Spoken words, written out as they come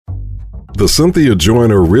The Cynthia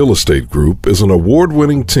Joyner Real Estate Group is an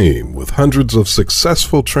award-winning team with hundreds of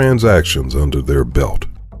successful transactions under their belt.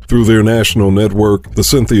 Through their national network, the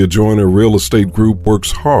Cynthia Joyner Real Estate Group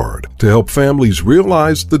works hard to help families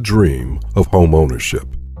realize the dream of home ownership.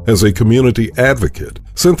 As a community advocate,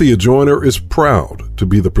 Cynthia Joyner is proud to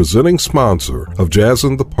be the presenting sponsor of Jazz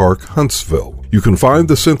in the Park Huntsville. You can find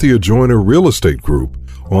the Cynthia Joyner Real Estate Group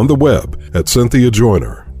on the web at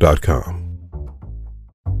cynthiajoyner.com.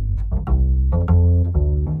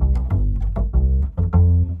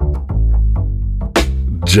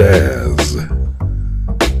 Jazz.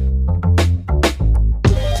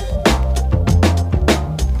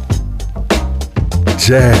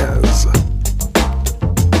 Jazz.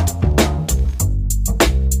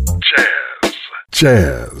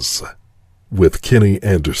 Jazz with Kenny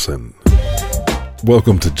Anderson.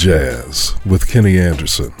 Welcome to Jazz with Kenny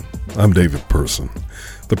Anderson. I'm David Person,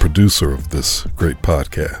 the producer of this great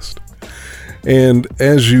podcast. And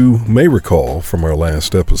as you may recall from our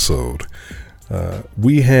last episode,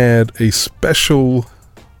 we had a special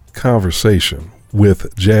conversation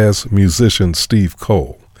with jazz musician Steve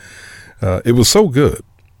Cole. It was so good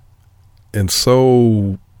and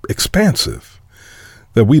so expansive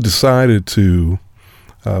that we decided to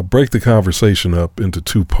break the conversation up into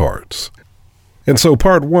two parts. And so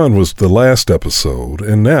part one was the last episode,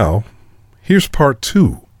 and now here's part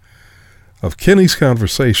two of Kenny's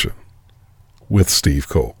conversation with Steve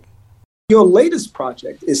Cole. Your latest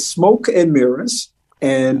project is Smoke and Mirrors,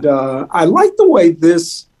 and I like the way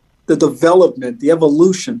the development, the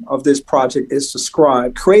evolution of this project is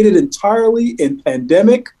described. Created entirely in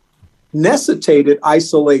pandemic, necessitated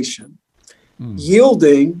isolation,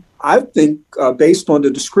 yielding, I think, based on the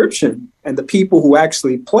description and the people who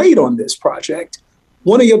actually played on this project,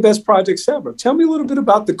 one of your best projects ever. Tell me a little bit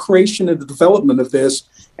about the creation and the development of this,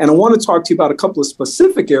 and I want to talk to you about a couple of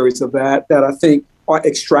specific areas of that I think are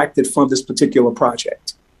extracted from this particular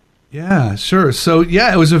project. Yeah, sure. So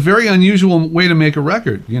yeah, it was a very unusual way to make a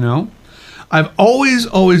record, you know. I've always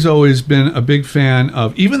been a big fan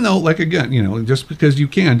of, even though, like, again, you know, just because you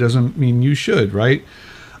can doesn't mean you should, right?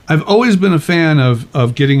 I've always been a fan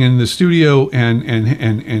of getting in the studio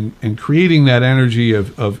and creating that energy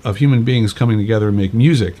of human beings coming together and make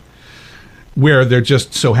music, where there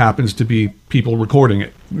just so happens to be people recording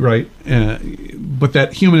it, right? But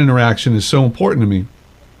that human interaction is so important to me.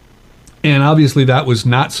 And obviously that was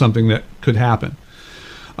not something that could happen.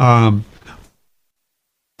 First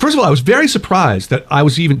of all, I was very surprised that I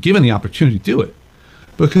was even given the opportunity to do it.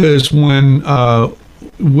 Because when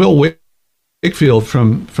Will Wakefield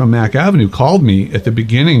from Mack Avenue called me at the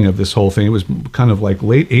beginning of this whole thing, it was kind of like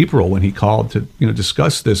late April when he called to, you know,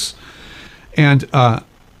 discuss this. And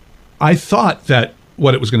I thought that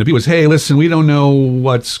what it was going to be was, hey, listen, we don't know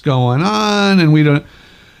what's going on, and we don't.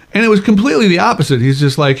 And it was completely the opposite. He's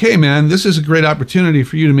just like, hey, man, this is a great opportunity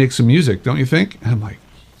for you to make some music, don't you think? And I'm like,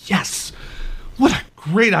 yes, what a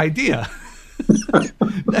great idea.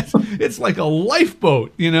 It's like a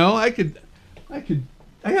lifeboat, you know? I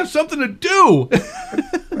have something to do,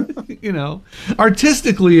 you know,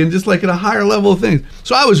 artistically and just like at a higher level of things.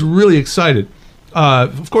 So I was really excited.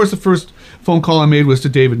 Of course, the first phone call I made was to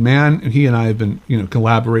David Mann, and he and I have been, you know,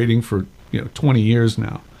 collaborating for, 20 years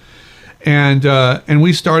now. And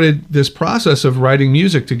we started this process of writing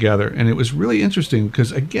music together, and it was really interesting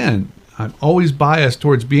because, again, I'm always biased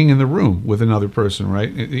towards being in the room with another person, right?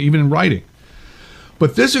 Even in writing.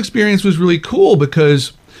 But this experience was really cool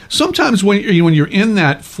because sometimes when you're in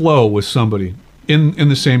that flow with somebody in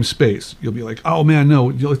the same space, you'll be like, oh man, no,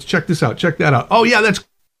 let's check this out, check that out. Oh yeah, that's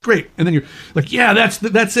great. And then you're like, yeah,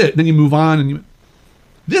 that's it. And then you move on. And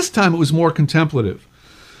this time it was more contemplative.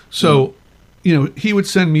 So, he would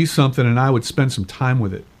send me something and I would spend some time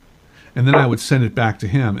with it. And then I would send it back to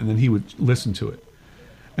him and then he would listen to it.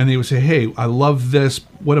 And they would say, hey, I love this.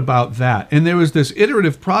 What about that? And there was this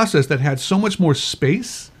iterative process that had so much more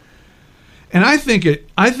space. And I think it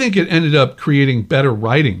ended up creating better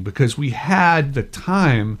writing because we had the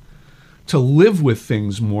time to live with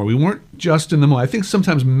things more. We weren't just in the moment. I think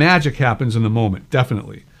sometimes magic happens in the moment,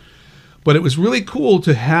 definitely. But it was really cool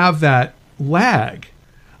to have that lag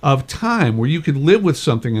of time where you could live with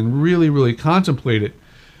something and really, really contemplate it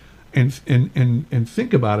and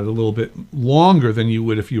think about it a little bit longer than you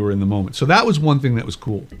would if you were in the moment. So that was one thing that was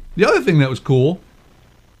cool. The other thing that was cool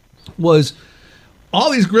was all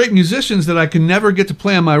these great musicians that I could never get to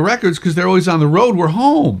play on my records because they're always on the road were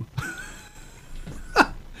home.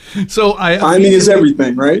 So timing is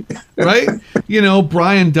everything, right? Right?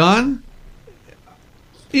 Brian Dunn,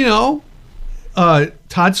 Todd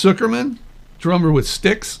Zuckerman, drummer with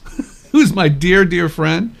Styx, who's my dear, dear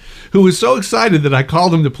friend. who was so excited that I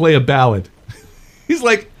called him to play a ballad. He's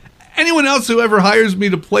like, anyone else who ever hires me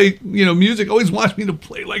to play, music always wants me to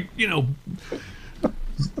play like,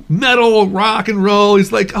 metal, rock and roll.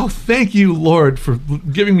 He's like, oh, thank you, Lord, for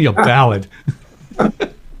giving me a ballad.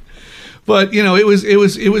 But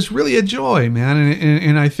it was really a joy, man,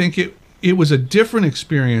 and I think it was a different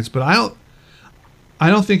experience. But I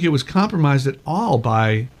don't think it was compromised at all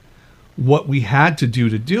by what we had to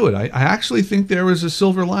do it. I actually think there was a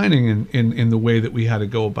silver lining in the way that we had to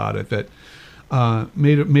go about it. That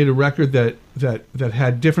made a record that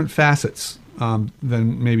had different facets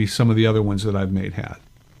than maybe some of the other ones that I've made had.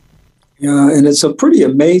 Yeah, and it's a pretty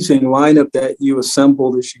amazing lineup that you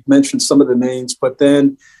assembled, as you mentioned some of the names, but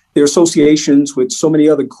then their associations with so many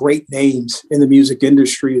other great names in the music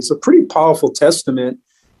industry is a pretty powerful testament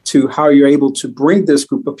to how you're able to bring this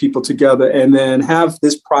group of people together and then have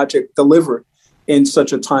this project delivered in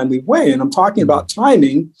such a timely way. And I'm talking about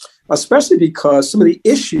timing, especially because some of the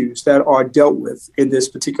issues that are dealt with in this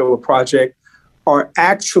particular project are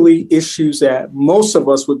actually issues that most of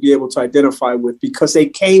us would be able to identify with because they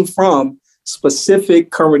came from specific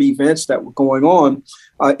current events that were going on.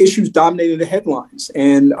 Issues dominated the headlines.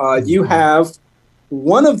 And you have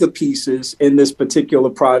one of the pieces in this particular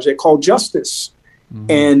project called Justice. Mm-hmm.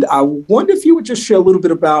 And I wonder if you would just share a little bit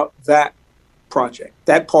about that project,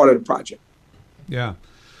 that part of the project. Yeah.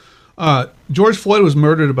 George Floyd was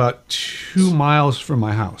murdered about 2 miles from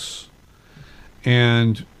my house.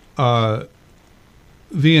 And the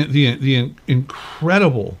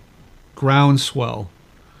incredible groundswell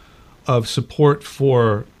of support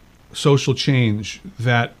for social change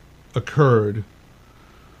that occurred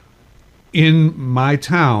in my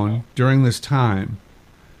town during this time,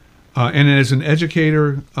 and as an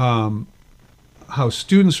educator, how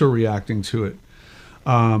students are reacting to it,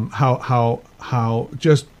 how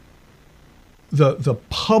just the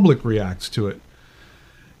public reacts to it.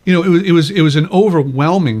 It was an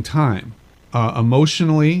overwhelming time.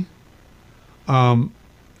 Emotionally, and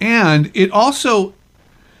it also,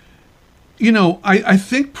 I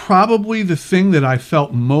think probably the thing that I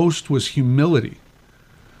felt most was humility,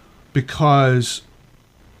 because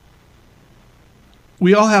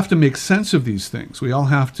we all have to make sense of these things. We all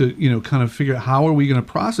have to, kind of figure out how are we going to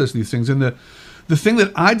process these things. And the thing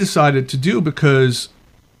that I decided to do, because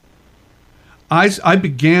I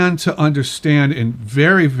began to understand in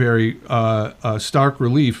very, very stark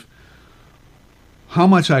relief how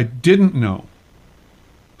much I didn't know,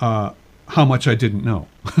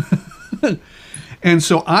 And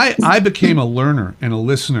so I became a learner and a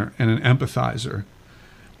listener and an empathizer.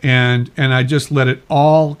 And I just let it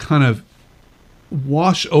all kind of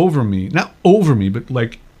wash over me, not over me, but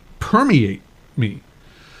like permeate me.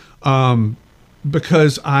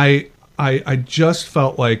 Because I just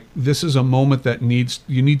felt like this is a moment that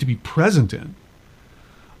you need to be present in.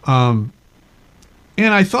 And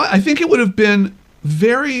I think it would have been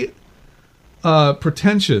very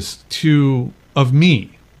pretentious of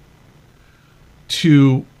me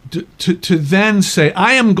to then say,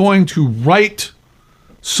 I am going to write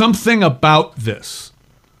something about this,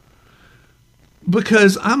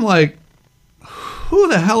 because I'm like, who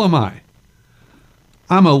the hell am I?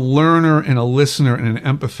 I'm a learner and a listener and an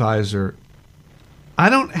empathizer.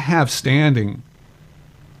 I don't have standing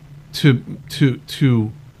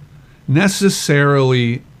to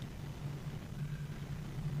necessarily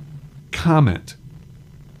comment.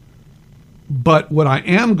 But what I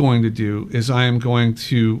am going to do is I am going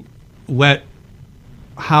to let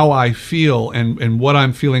how I feel and what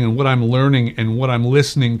I'm feeling and what I'm learning and what I'm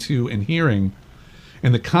listening to and hearing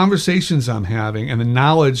and the conversations I'm having and the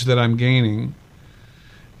knowledge that I'm gaining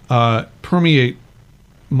permeate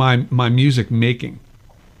my music making.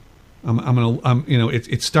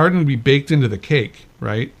 It's starting to be baked into the cake,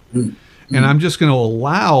 right? Mm-hmm. And I'm just going to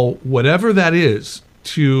allow whatever that is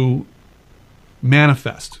to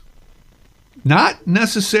manifest. Not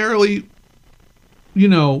necessarily,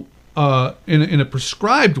 in a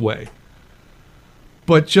prescribed way,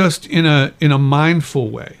 but just in a mindful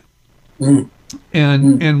way. Mm.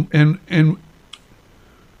 And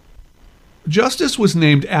Justice was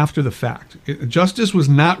named after the fact. Justice was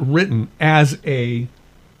not written as a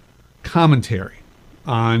commentary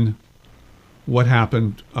on what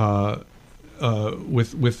happened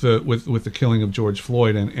with the killing of George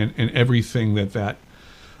Floyd and everything that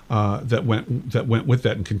went with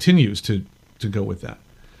that and continues to go with that.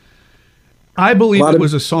 I believe it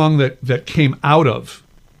was a song that came out of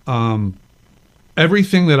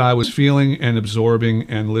everything that I was feeling and absorbing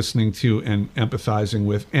and listening to and empathizing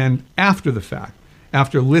with. And after the fact,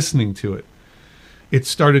 after listening to it, it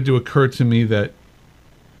started to occur to me that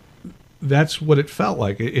that's what it felt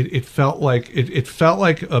like. It felt like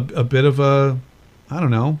a bit of a, I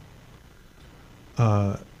don't know,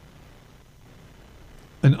 an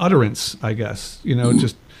utterance, I guess.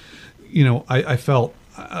 Just I felt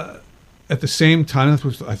at the same time, that's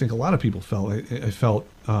what I think a lot of people felt. I felt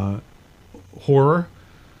horror,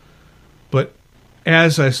 but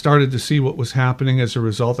as I started to see what was happening as a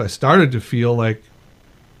result, I started to feel like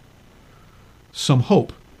some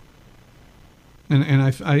hope. And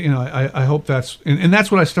I hope that's, and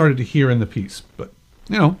that's what I started to hear in the piece. But,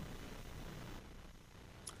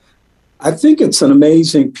 I think it's an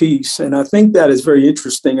amazing piece. And I think that is very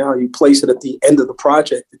interesting how you place it at the end of the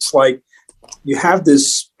project. It's like you have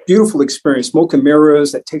this beautiful experience, Smoke and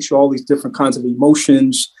Mirrors, that takes you all these different kinds of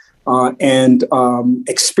emotions and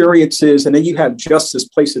experiences. And then you have Justice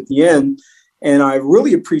placed at the end. And I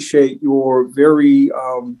really appreciate your very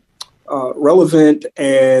relevant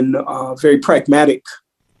and very pragmatic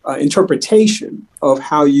interpretation of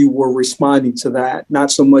how you were responding to that,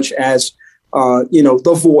 not so much as,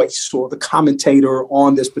 the voice or the commentator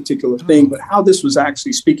on this particular thing, but how this was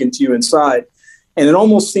actually speaking to you inside. And it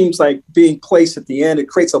almost seems like being placed at the end, it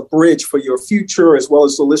creates a bridge for your future as well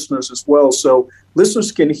as the listeners as well. So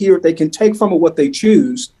listeners can hear it, they can take from it what they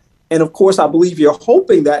choose. And of course, I believe you're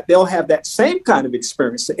hoping that they'll have that same kind of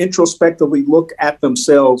experience to introspectively look at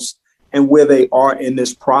themselves and where they are in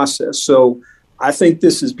this process. So I think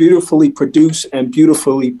this is beautifully produced and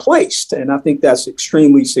beautifully placed. And I think that's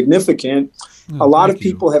extremely significant. A lot of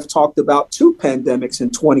people have talked about two pandemics in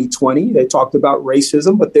 2020. They talked about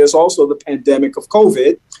racism, but there's also the pandemic of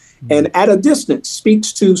COVID. And At a Distance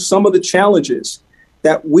speaks to some of the challenges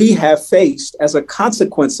that we have faced as a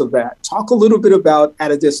consequence of that. Talk a little bit about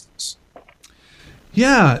At a Distance.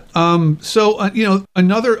 Yeah. So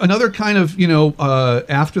another kind of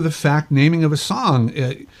after the fact naming of a song.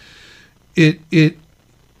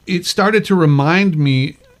 It started to remind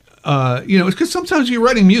me. It's because sometimes you're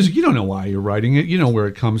writing music, you don't know why you're writing it, you know where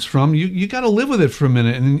it comes from. You got to live with it for a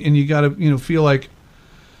minute, and you got to feel like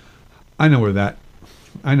I know where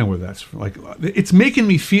that's like. It's making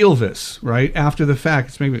me feel this right after the fact.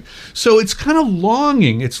 It's making me, so it's kind of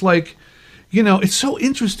longing. It's like, it's so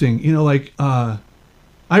interesting. I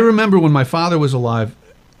remember when my father was alive,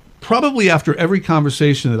 probably after every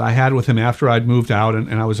conversation that I had with him after I'd moved out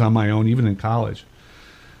and I was on my own, even in college,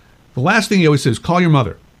 the last thing he always says, call your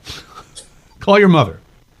mother. Call your mother.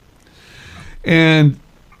 And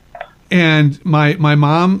my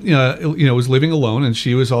mom, was living alone, and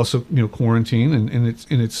she was also, quarantined, and it's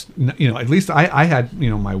at least I had,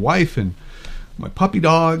 my wife and my puppy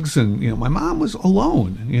dogs, and, my mom was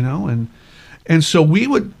alone, and so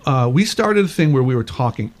we started a thing where we were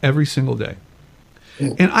talking every single day.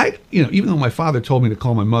 And I, even though my father told me to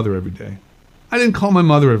call my mother every day, I didn't call my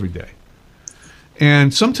mother every day.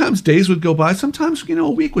 And sometimes days would go by, sometimes, a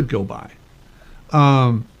week would go by.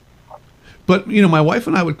 But, my wife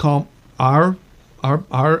and I would call our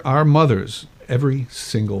mothers every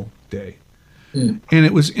single day. And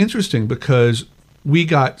it was interesting because we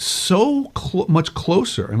got so much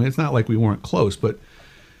closer. I mean, it's not like we weren't close, but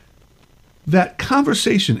that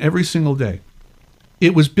conversation every single day,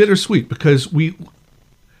 it was bittersweet because we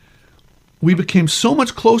became so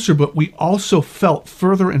much closer, but we also felt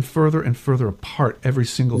further and further and further apart every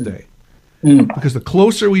single day. Because the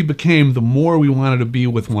closer we became, the more we wanted to be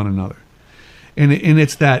with one another. And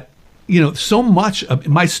it's that, so much of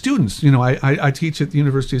my students, I teach at the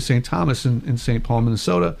University of St. Thomas in St. Paul,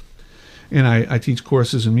 Minnesota. And I teach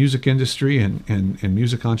courses in music industry and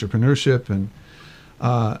music entrepreneurship. And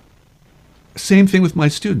same thing with my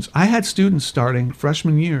students. I had students starting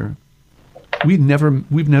freshman year. We've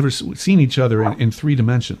never seen each other in 3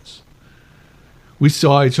 dimensions. We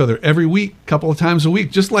saw each other every week, a couple of times a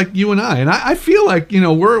week, just like you and I. And I feel like,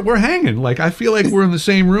 we're hanging. Like, I feel like we're in the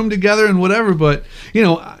same room together and whatever. But,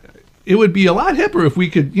 it would be a lot hipper if we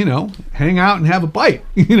could, hang out and have a bite,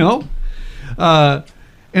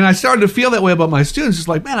 And I started to feel that way about my students. It's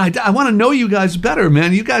like, man, I want to know you guys better,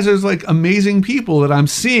 man. You guys are like amazing people that I'm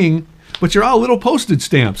seeing, but you're all little postage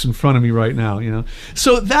stamps in front of me right now,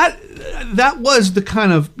 So that was the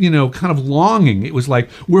kind of longing. It was like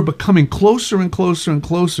we're becoming closer and closer and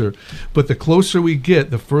closer, but the closer we get,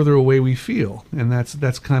 the further away we feel, and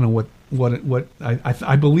that's kind of what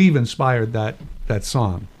I believe inspired that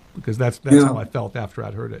song, because that's how I felt after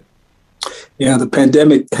I'd heard it. Yeah, the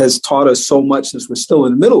pandemic has taught us so much, since we're still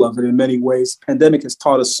in the middle of it in many ways. The pandemic has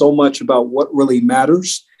taught us so much about what really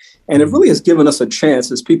matters. And it really has given us a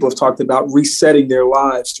chance, as people have talked about, resetting their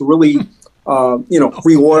lives to really,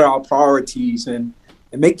 reorder our priorities and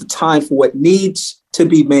make the time for what needs to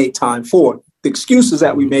be made time for. The excuses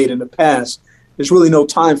that we made in the past, there's really no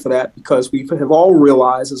time for that, because we have all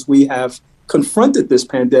realized as we have confronted this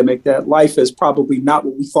pandemic that life is probably not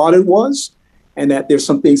what we thought it was, and that there's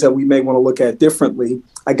some things that we may want to look at differently.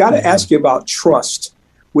 I got to ask you about trust,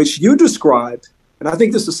 which you described, and I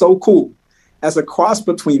think this is so cool, as a cross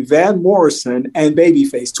between Van Morrison and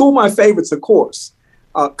Babyface, two of my favorites, of course.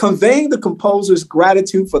 Conveying the composer's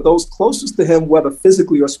gratitude for those closest to him, whether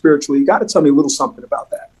physically or spiritually. You got to tell me a little something about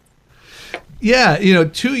that. Yeah,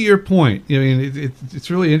 to your point, I mean,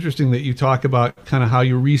 it's really interesting that you talk about kind of how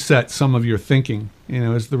you reset some of your thinking,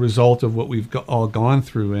 as the result of what we've all gone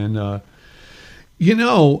through. And,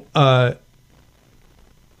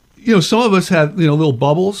 some of us had, little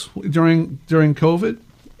bubbles during COVID.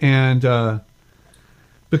 And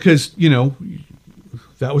because,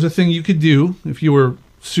 that was a thing you could do if you were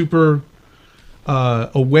super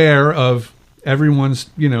aware of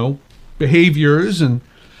everyone's, behaviors.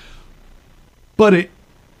 But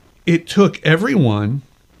it took everyone,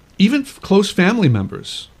 even close family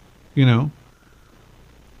members,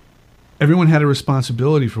 everyone had a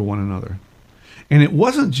responsibility for one another. And it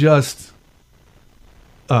wasn't just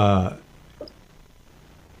low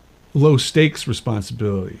stakes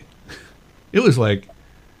responsibility. It was like,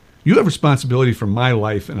 you have responsibility for my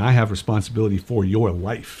life, and I have responsibility for your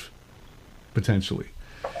life, potentially.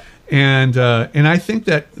 And I think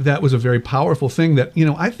that was a very powerful thing that,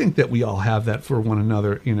 I think that we all have that for one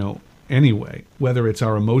another, anyway, whether it's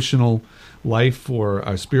our emotional life or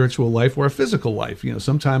our spiritual life or our physical life.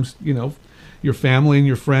 Sometimes, your family and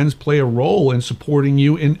your friends play a role in supporting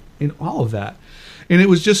you in all of that. And it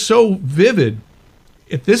was just so vivid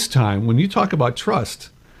at this time when you talk about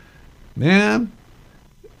trust, man.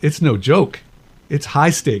 It's no joke. It's high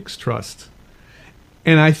stakes trust.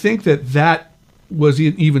 And I think that was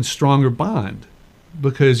an even stronger bond,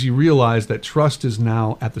 because you realize that trust is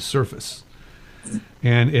now at the surface.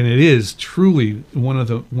 And it is truly one of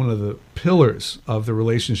the pillars of the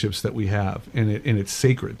relationships that we have, and it's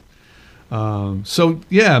sacred. So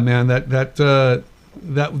yeah, man, that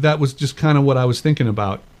was just kind of what I was thinking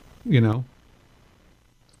about,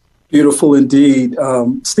 Beautiful indeed.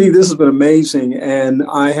 Steve, this has been amazing. And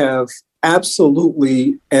I have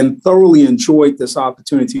absolutely and thoroughly enjoyed this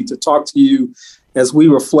opportunity to talk to you as we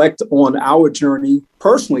reflect on our journey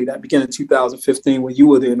personally that began in 2015 when you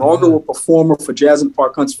were the inaugural performer for Jazz in the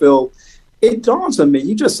Park Huntsville. It dawns on me,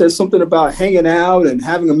 you just said something about hanging out and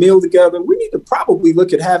having a meal together. We need to probably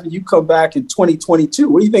look at having you come back in 2022.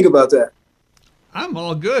 What do you think about that? I'm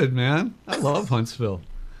all good, man. I love Huntsville.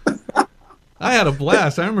 I had a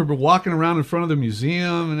blast. I remember walking around in front of the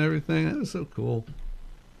museum and everything. That was so cool.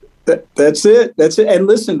 That's it. And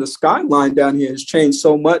listen, the skyline down here has changed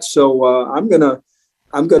so much. So I'm gonna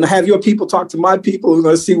have your people talk to my people. We're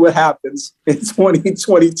gonna see what happens in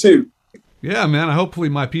 2022. Yeah, man. Hopefully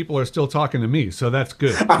my people are still talking to me, so that's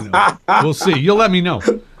good. We'll see. You'll let me know.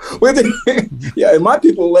 Yeah, and my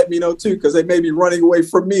people will let me know too, because they may be running away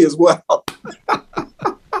from me as well.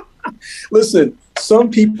 Listen, some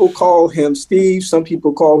people call him Steve. Some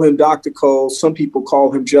people call him Dr. Cole. Some people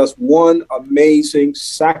call him just one amazing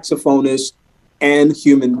saxophonist and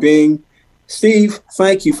human being. Steve,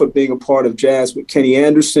 thank you for being a part of Jazz with Kenny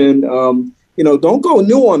Anderson. Don't go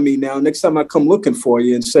new on me now. Next time I come looking for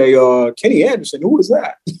you and say, Kenny Anderson, who is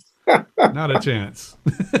that? Not a chance.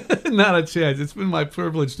 Not a chance. It's been my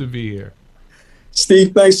privilege to be here.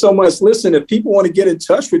 Steve, thanks so much. Listen, if people want to get in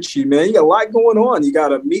touch with you, man, you got a lot going on. You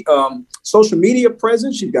got a social media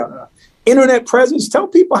presence. You got an internet presence. Tell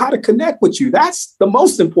people how to connect with you. That's the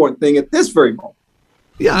most important thing at this very moment.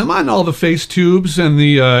 Yeah, I'm on all the face tubes and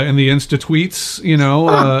the Insta tweets. You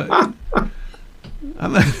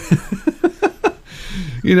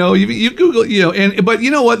Google, but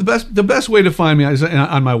you know what? The best way to find me is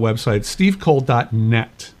on my website,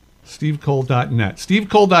 stevecole.net. stevecole.net.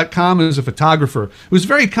 stevecole.com is a photographer who's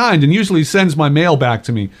very kind and usually sends my mail back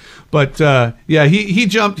to me. But he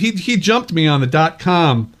jumped me on the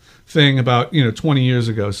 .com thing about 20 years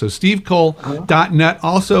ago. So stevecole.net.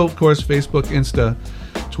 Also, of course, Facebook, Insta,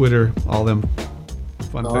 Twitter, all them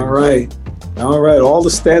fun things. All right. All the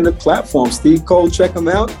standard platforms. Steve Cole, check them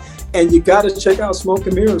out. And you got to check out Smoke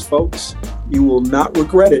and Mirrors, folks. You will not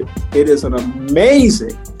regret it. It is an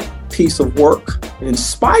amazing piece of work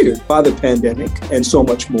inspired by the pandemic and so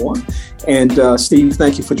much more. And Steve,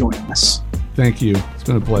 thank you for joining us. Thank you. It's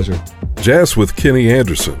been a pleasure. Jazz with Kenny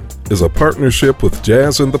Anderson is a partnership with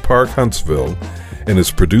Jazz in the Park Huntsville and is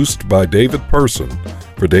produced by David Person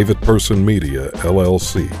for David Person Media,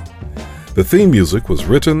 LLC. The theme music was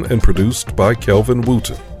written and produced by Kelvin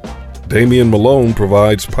Wooten. Damian Malone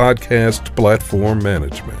provides podcast platform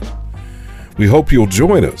management. We hope you'll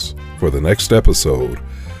join us for the next episode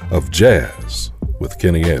of Jazz with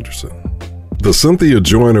Kenny Anderson. The Cynthia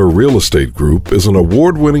Joyner Real Estate Group is an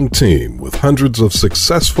award-winning team with hundreds of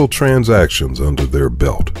successful transactions under their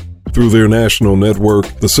belt. Through their national network,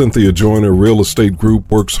 the Cynthia Joyner Real Estate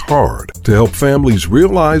Group works hard to help families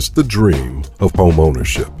realize the dream of home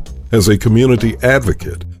ownership. As a community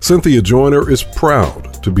advocate, Cynthia Joyner is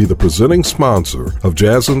proud to be the presenting sponsor of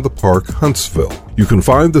Jazz in the Park Huntsville. You can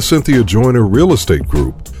find the Cynthia Joyner Real Estate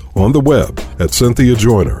Group on the web at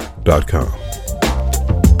cynthiajoyner.com.